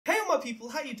people,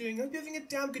 how you doing? I'm having a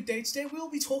damn good day. Today we'll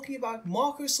be talking about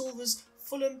Marco Silva's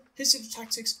Fulham, his set of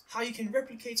tactics, how you can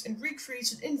replicate and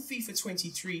recreate it in FIFA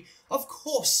 23. Of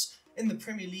course, in the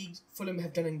Premier League, Fulham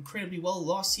have done incredibly well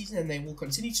last season and they will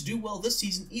continue to do well this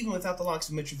season, even without the likes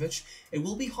of Mitrovic. It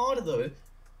will be harder though,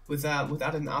 without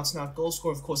an out-and-out goal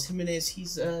scorer. Of course, Jimenez,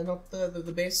 he's not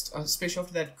the best, especially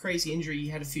after that crazy injury he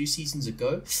had a few seasons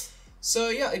ago. So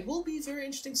yeah, it will be very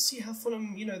interesting to see how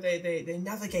Fulham, they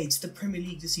navigate the Premier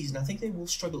League this season. I think they will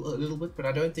struggle a little bit, but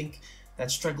I don't think that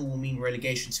struggle will mean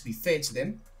relegation, to be fair to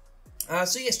them.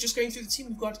 So yes, just going through the team,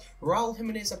 we've got Raul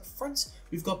Jimenez up front,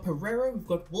 we've got Pereira, we've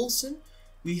got Wilson,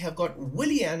 we have got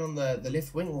Willian on the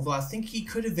left wing, although I think he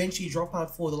could eventually drop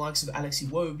out for the likes of Alex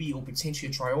Iwobi or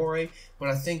potentially Traore, but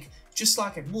I think, just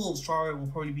like at Wolves, Traore will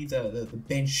probably be the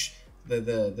bench,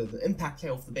 the impact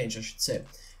player off the bench, I should say.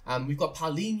 We've got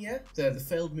Paulinho, the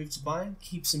failed move to Bayern,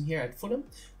 keeps him here at Fulham.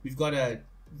 We've got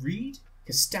Reed,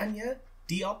 Castagna,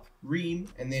 Diop, Ream,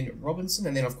 and then Robinson.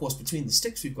 And then, of course, between the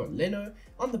sticks, we've got Leno.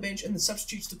 On the bench, in the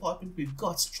substitutes department, we've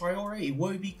got Traore,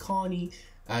 Iwobi, Carney,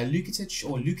 Lukic,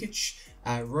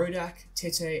 Rodak,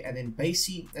 Tete, and then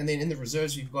Basie. And then in the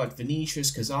reserves, we've got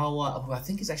Vinicius, Kazawa, who I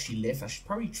think is actually left. I should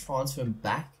probably transfer him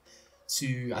back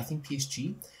to, I think,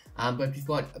 PSG. But we've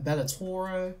got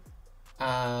Ballatore,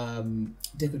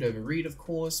 Decordova Reed, of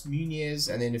course, Muniz,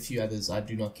 and then a few others I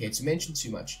do not care to mention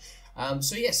too much.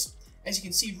 So yes, as you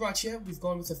can see right here, we've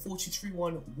gone with a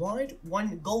 4-2-3-1 wide,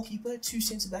 1 goalkeeper, 2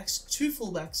 centre-backs, 2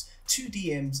 full-backs, 2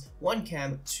 DMs, 1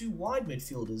 cam, 2 wide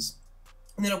midfielders,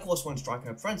 and then of course 1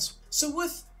 striker up front. So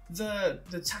with the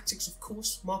tactics, of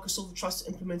course, Marco Silva tries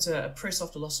to implement a press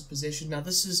after loss of possession. Now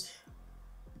this is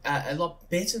a lot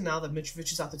better now that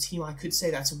Mitrovic is out the team. I could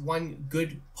say that's one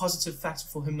good positive factor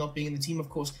for him not being in the team. Of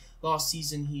course, last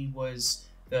season he was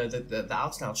the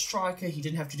out-and-out striker. He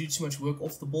didn't have to do too much work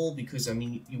off the ball because, I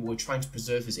mean, you were trying to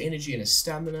preserve his energy and his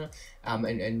stamina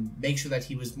and make sure that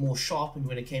he was more sharpened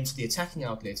when it came to the attacking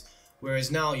outlet.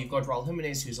 Whereas now you've got Raul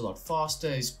Jimenez, who's a lot faster,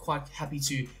 is quite happy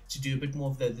to do a bit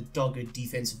more of the dogged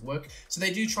defensive work. So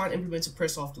they do try and implement a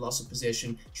press after loss of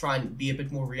possession, try and be a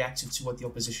bit more reactive to what the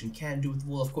opposition can do with the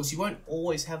ball. Of course, you won't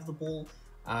always have the ball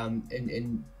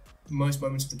in most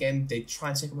moments of the game. They try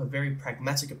and take up a very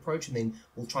pragmatic approach and then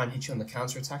will try and hit you on the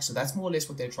counter-attack. So that's more or less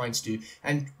what they're trying to do.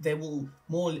 And they will,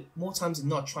 more times than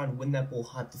not, try and win that ball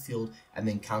high up the field and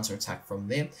then counter-attack from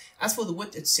there. As for the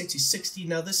width, it's set to 60.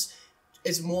 Now this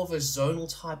is more of a zonal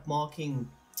type marking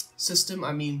system.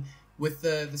 I mean, with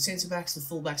the centre-backs, the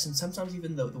full-backs, and sometimes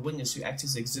even the wingers who act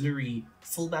as auxiliary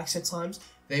full-backs at times,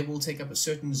 they will take up a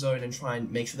certain zone and try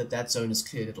and make sure that zone is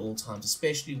cleared at all times,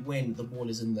 especially when the ball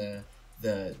is in the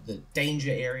danger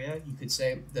area, you could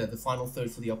say, the final third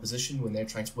for the opposition when they're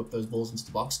trying to whip those balls into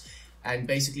the box. And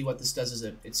basically what this does is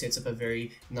it sets up a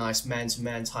very nice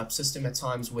man-to-man type system at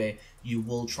times where you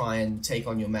will try and take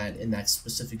on your man in that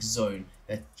specific zone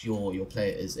that your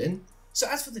player is in. So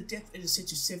as for the depth, it is set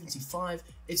to 75.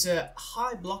 It's a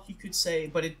high block, you could say,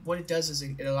 but what it does is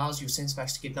it allows your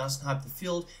centre-backs to get nice and high up the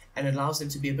field and allows them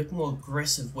to be a bit more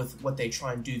aggressive with what they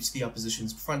try and do to the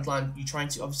opposition's front line. You're trying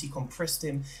to obviously compress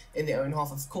them in their own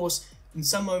half. Of course, in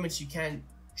some moments you can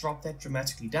drop that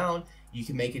dramatically down. You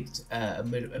can make it a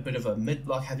bit of a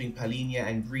mid-block, having Paulinho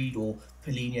and Reed, or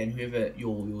Paulinho and whoever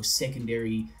your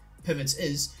secondary pivots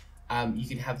is. You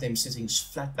can have them sitting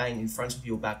flat bang in front of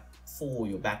your back 4,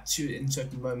 your back 2 in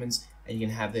certain moments, and you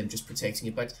can have them just protecting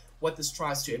it. But what this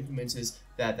tries to implement is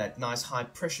that nice high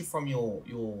pressure from your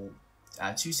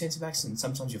 2 centre-backs and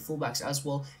sometimes your full-backs as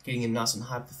well, getting them nice and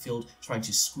high up the field, trying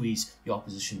to squeeze your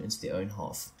opposition into their own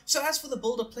half. So as for the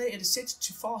build-up play, it is set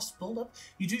to fast build-up.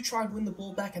 You do try and win the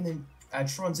ball back and then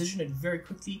transition it very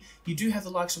quickly. You do have the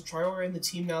likes of Traore in the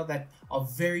team now that are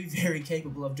very, very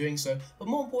capable of doing so. But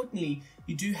more importantly,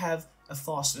 you do have a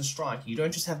faster striker. You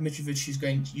don't just have Mitrovic who's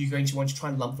you're going to want to try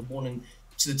and lump the ball in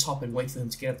to the top and wait for him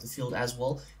to get up the field as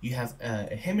well. You have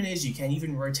Jimenez. You can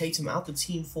even rotate him out the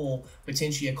team for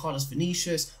potentially a Carlos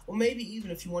Vinicius, or maybe even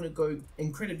if you want to go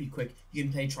incredibly quick, you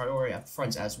can play Traore up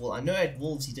front as well. I know at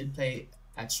Wolves he did play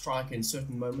at striker in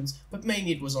certain moments, but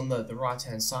mainly it was on the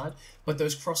right-hand side. But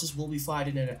those crosses will be fired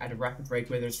in at a rapid rate,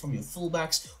 whether it's from your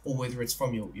fullbacks or whether it's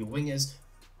from your wingers.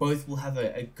 Both will have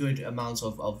a good amount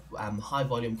of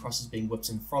high-volume crosses being whipped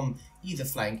in from either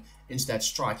flank into that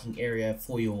striking area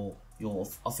for your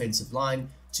offensive line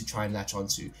to try and latch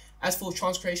onto. As for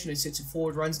chance creation, it's set to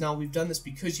forward runs. Now, we've done this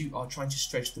because you are trying to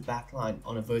stretch the back line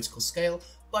on a vertical scale,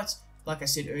 but like I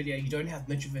said earlier, you don't have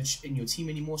Mitrovic in your team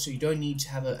anymore, so you don't need to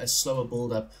have a slower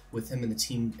build-up with him in the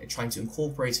team, trying to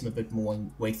incorporate him a bit more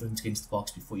and wait for him to get into the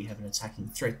box before you have an attacking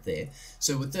threat there.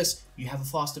 So with this, you have a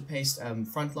faster-paced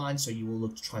front line, so you will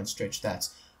look to try and stretch that.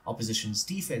 opposition's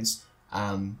defense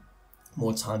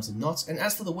more times than not. And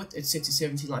as for the width, it's set to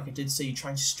 70. Like I did say, you're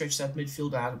trying to stretch that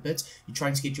midfield out a bit. You're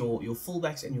trying to get your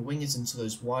fullbacks and your wingers into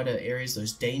those wider areas,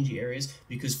 those danger areas,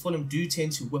 because Fulham do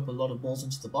tend to whip a lot of balls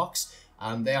into the box.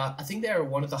 I think they are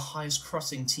one of the highest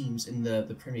crossing teams in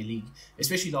the Premier League,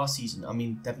 especially last season. I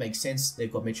mean, that makes sense.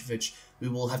 They've got Mitrovic. We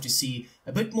will have to see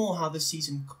a bit more how this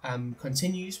season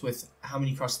continues with how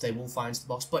many crosses they will find into the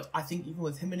box. But I think even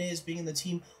with Jimenez being in the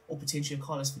team, or potentially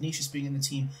Carlos Vinicius being in the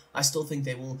team, I still think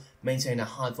they will maintain a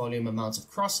high volume amount of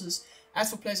crosses. As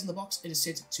for players in the box, it is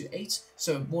set to 8,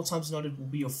 so more times than not it will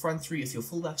be your front 3 if your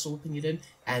fullbacks are whipping it in,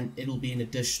 and it'll be an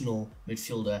additional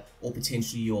midfielder or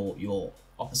potentially your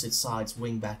opposite side's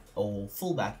wingback or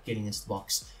fullback getting into the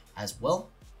box as well.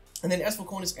 And then as for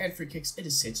corners and free kicks, it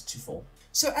is set to 4.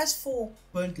 So as for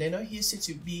Bernd Leno, he is set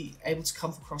to be able to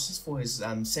come for crosses for his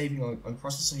saving on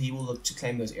crosses, so he will look to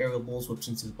claim those aerial balls whipped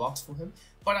into the box for him.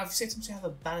 But I've set him to have a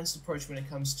balanced approach when it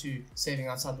comes to saving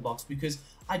outside the box, because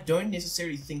I don't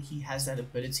necessarily think he has that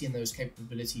ability and those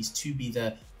capabilities to be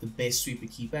the best sweeper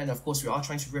keeper. And of course, we are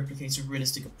trying to replicate a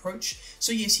realistic approach.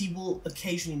 So yes, he will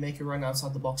occasionally make a run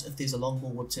outside the box if there's a long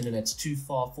ball whipped in and it's too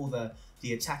far for the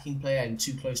attacking player and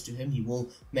too close to him. He will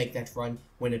make that run,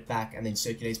 win it back, and then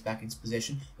circulates back into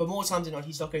possession. But more times than not,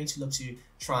 he's not going to look to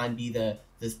try and be the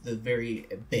very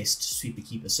best sweeper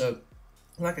keeper. So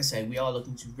like I say, we are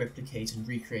looking to replicate and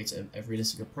recreate a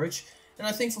realistic approach. And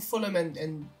I think for Fulham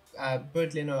and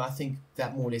Bernd Leno, I think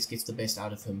that more or less gets the best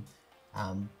out of him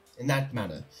in that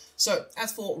manner. So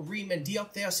as for Ream and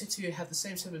Diop, they are set to have the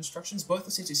same set of instructions. Both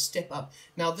are set to step up.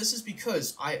 Now this is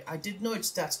because I did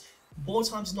note that more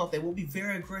times than not, they will be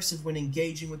very aggressive when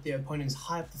engaging with their opponents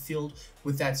high up the field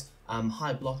with that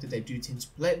high block that they do tend to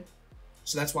play.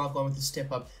 So that's why I've gone with the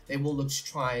step up. They will look to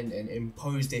try and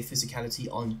impose their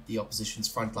physicality on the opposition's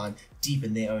front line deep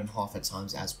in their own half at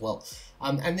times as well.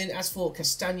 And then as for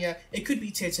Castagna, it could be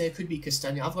Tete, it could be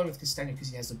Castagna. I've gone with Castagna because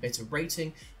he has a better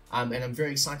rating. And I'm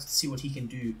very excited to see what he can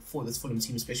do for this Fulham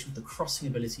team, especially with the crossing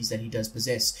abilities that he does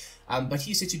possess. But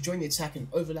he's set to join the attack and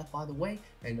overlap, by the way,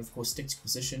 and of course stick to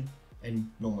position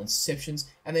and normal interceptions.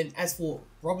 And then as for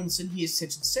Robinson, he is set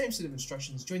to the same set of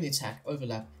instructions: join the attack,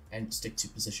 overlap, and stick to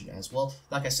position as well.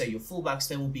 Like I say, your fullbacks,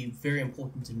 they will be very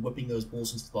important in whipping those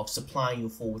balls into the box, supplying your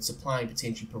forwards, supplying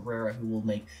potentially Pereira, who will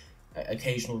make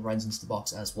occasional runs into the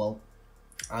box as well.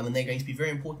 And they're going to be very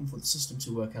important for the system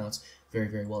to work out very,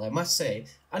 very well. I must say,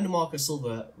 under Marco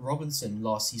Silva, Robinson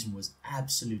last season was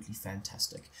absolutely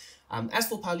fantastic. As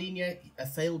for Paulinho, a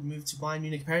failed move to Bayern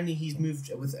Munich. Apparently, he's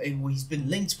he's been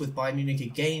linked with Bayern Munich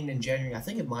again in January. I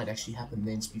think it might actually happen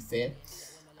then, to be fair.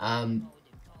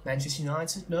 Manchester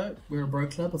United, no, we're a bro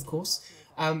club, of course.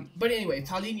 But anyway,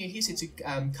 Paulinho, he's here to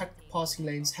cut passing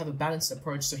lanes, have a balanced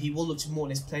approach, so he will look to more or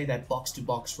less play that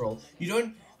box-to-box role.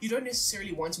 You don't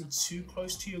necessarily want him too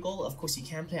close to your goal. Of course, he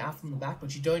can play out from the back,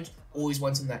 but you don't always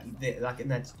want him like in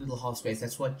that little half space.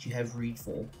 That's what you have Reed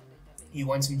for. You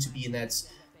want him to be in that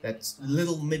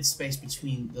little mid space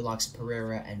between the likes of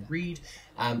Pereira and Reed.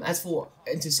 As for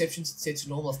interceptions, it's set to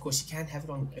normal. Of course, you can have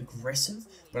it on aggressive,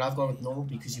 but I've gone with normal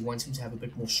because you want him to have a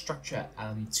bit more structure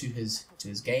to his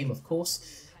game, of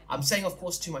course. I'm saying of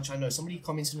course too much, I know. Somebody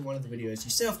commented in one of the videos, you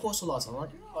say of course a lot. I'm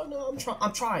like, oh no, I'm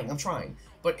trying.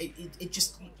 But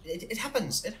it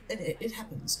happens. It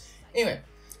happens. Anyway,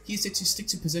 he's set to stick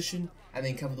to position and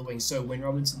then cover the wing. So when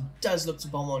Robinson does look to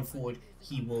bomb on forward,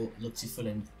 he will look to fill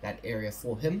in that area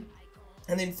for him.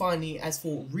 And then finally, as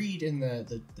for Reed in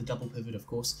the double pivot, of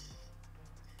course,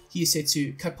 he is set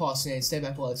to cut past and stay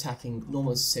back while attacking,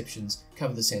 normal interceptions,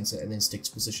 cover the centre, and then stick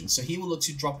to position. So he will look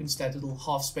to drop into that little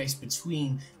half space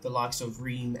between the likes of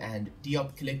Reem and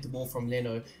Diop, collect the ball from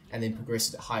Leno, and then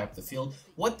progress it high up the field.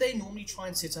 What they normally try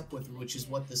and set up with, which is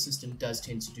what the system does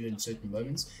tend to do in certain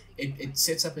moments, it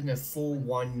sets up in a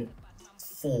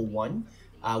 4-1-4-1,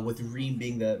 with Reem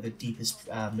being the deepest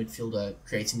midfielder,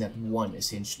 creating that 1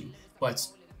 essentially. But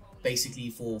basically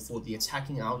for the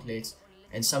attacking outlet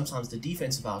and sometimes the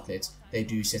defensive outlets, they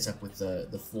do set up with the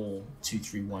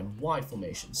 4-2-3-1 wide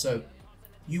formation. So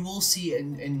you will see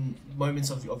in moments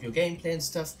of your gameplay and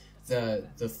stuff the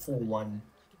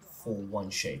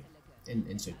 4-1-4-1 shape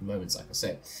in certain moments, like I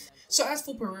said. So as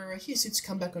for Pereira, he is set to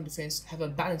come back on defense, have a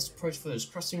balanced approach for those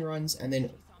crossing runs, and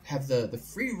then have the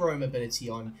free roam ability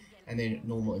on, and then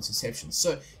normal interceptions.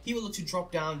 So he will look to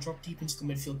drop deep into the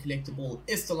midfield, collect the ball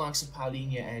if the likes of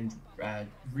Paulinho and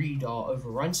Reed are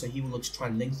overrun. So he will look to try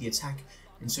and link the attack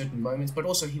in certain moments, but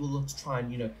also he will look to try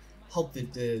and help the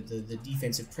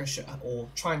defensive pressure, or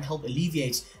try and help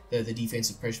alleviate the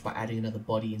defensive pressure by adding another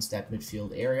body into that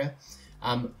midfield area.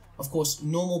 Of course,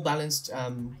 normal balanced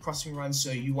crossing runs, so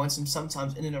you want him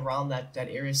sometimes in and around that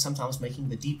area, sometimes making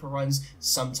the deeper runs,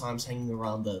 sometimes hanging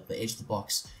around the edge of the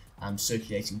box,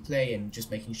 circulating play and just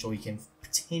making sure you can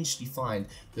potentially find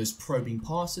those probing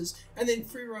passes. And then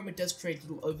free roam, it does create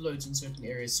little overloads in certain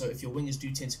areas, so if your wingers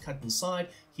do tend to cut inside,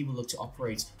 he will look to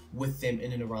operate with them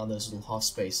in and around those little half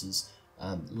spaces,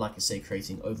 like I say,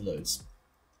 creating overloads.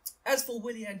 As for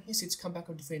Willian, he's set to come back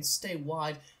on defense, stay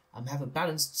wide, have a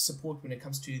balanced support when it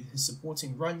comes to his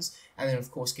supporting runs, and then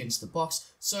of course get into the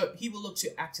box. So he will look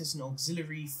to act as an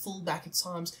auxiliary fullback at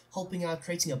times, helping out,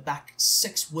 creating a back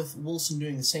six with Wilson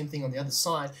doing the same thing on the other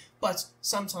side. But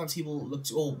sometimes he will look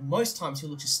to, or most times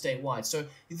he'll look to stay wide. So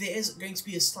there is going to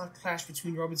be a slight clash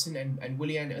between Robertson and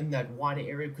Willian in that wider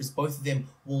area, because both of them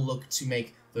will look to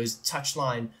make those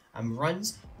touchline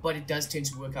runs. But it does tend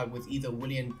to work out with either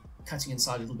Willian cutting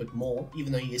inside a little bit more,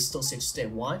 even though he is still set to stay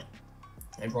wide,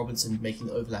 and Robinson making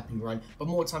the overlapping run. But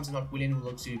more times than not, Willian will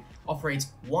look to operate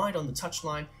wide on the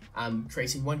touchline,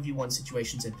 creating 1v1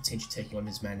 situations and potentially taking on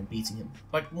his man and beating him.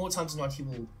 But more times than not, he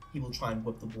will try and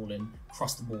whip the ball in,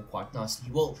 cross the ball quite nicely.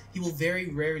 He will very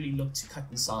rarely look to cut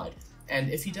inside,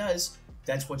 and if he does,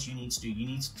 that's what you need to do. You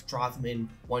need to drive him in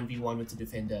 1v1 with the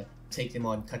defender, take them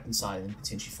on, cut inside, and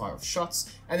potentially fire off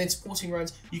shots. And then supporting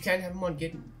runs, you can have him on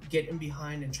get in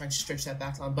behind and try to stretch that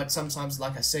back line, but sometimes,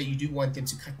 like I say, you do want them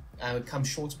to come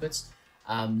short bits,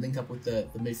 link up with the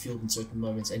midfield in certain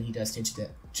moments, and he does tend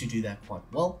to do that quite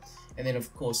well. And then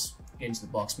of course, get into the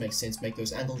box, makes sense, make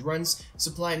those angled runs,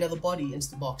 supply another body into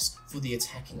the box for the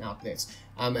attacking outlets.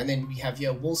 And then we have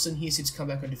here Wilson. He's set to come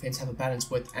back on defense, have a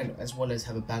balanced width, and as well as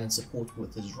have a balanced support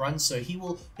with his run. So he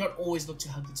will not always look to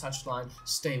hug the touchline,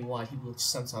 stay wide. He will look to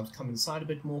sometimes come inside a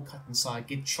bit more, cut inside,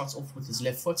 get shots off with his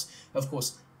left foot. Of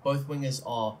course, both wingers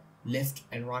are left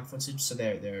and right footed, so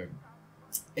they're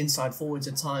inside forwards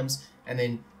at times. And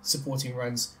then supporting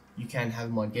runs, you can have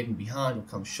them on getting behind or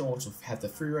come short or have the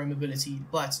free roam ability,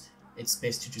 but it's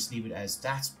best to just leave it as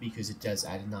that, because it does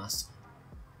add a nice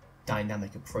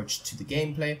dynamic approach to the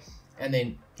gameplay. And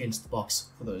then get into the box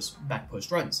for those back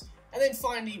post runs. And then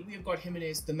finally, we've got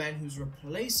Jimenez, the man who's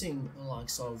replacing the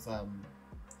likes of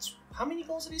how many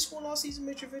goals did he score last season,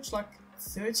 Mitrovic? Like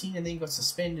 13, and then he got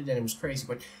suspended and it was crazy.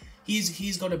 But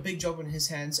he's got a big job on his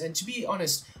hands, and to be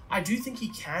honest, I do think he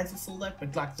can fulfill that.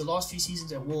 But like the last few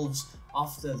seasons at Wolves,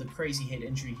 after the crazy head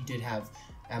injury he did have,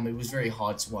 it was very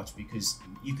hard to watch, because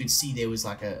you could see there was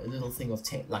like a little thing of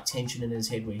tension in his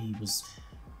head where he was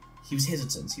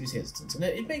hesitant, and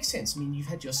it makes sense. I mean, you've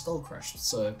had your skull crushed,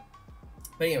 so.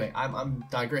 But anyway, I'm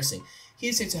digressing. He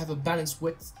is said to have a balanced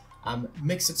width,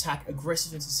 mixed attack,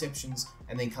 aggressive interceptions,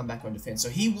 and then come back on defense. So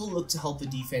he will look to help the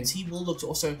defense. He will look to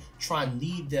also try and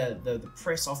lead the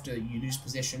press after you lose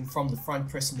possession from the front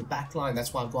press and the back line.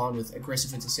 That's why I've gone with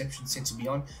aggressive interceptions set to be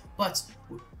on. But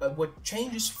what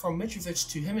changes from Mitrovic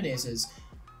to Jimenez is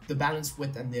the balanced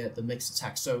width and the mixed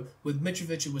attack. So with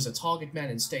Mitrovic, it was a target man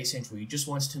and stay central. You just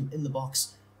wanted him in the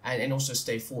box and also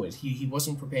stay forward. He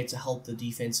wasn't prepared to help the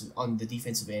defensive on the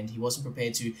defensive end. He wasn't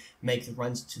prepared to make the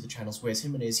runs to the channels. Whereas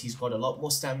Jimenez, he's got a lot more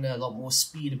stamina, a lot more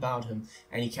speed about him,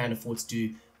 and he can afford to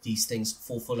do these things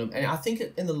for Fulham. And I think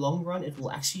in the long run, it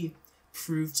will actually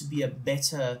prove to be a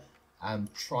better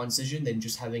transition than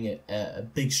just having a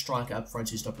big striker up front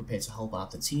who's not prepared to help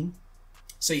out the team.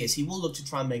 So yes, he will look to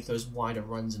try and make those wider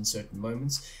runs in certain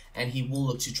moments, and he will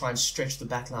look to try and stretch the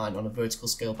back line on a vertical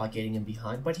scale by getting him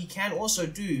behind. But he can also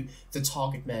do the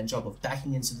target man job of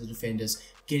backing into the defenders,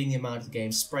 getting them out of the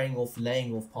game, spraying off,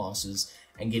 laying off passes,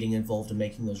 and getting involved and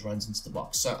making those runs into the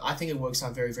box. So I think it works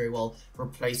out very, very well,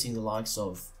 replacing the likes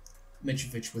of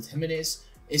Mitrovic with Jimenez.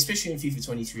 Especially in FIFA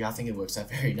 23, I think it works out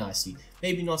very nicely.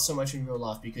 Maybe not so much in real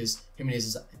life, because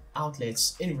Jimenez's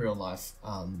outlets in real life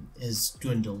has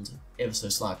dwindled ever so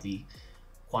slightly,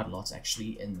 quite a lot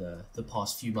actually, in the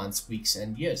past few months, weeks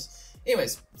and years.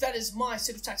 Anyways, that is my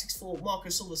set of tactics for Marco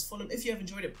Silva's Fulham. If you have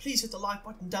enjoyed it, please hit the like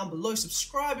button down below.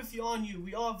 Subscribe if you are new.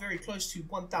 We are very close to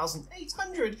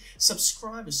 1,800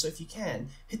 subscribers, so if you can,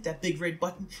 hit that big red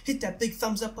button, hit that big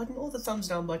thumbs up button, or the thumbs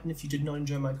down button if you did not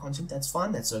enjoy my content. That's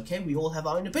fine, that's okay. We all have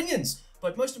our own opinions.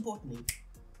 But most importantly,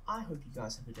 I hope you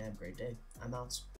guys have a damn great day. I'm out.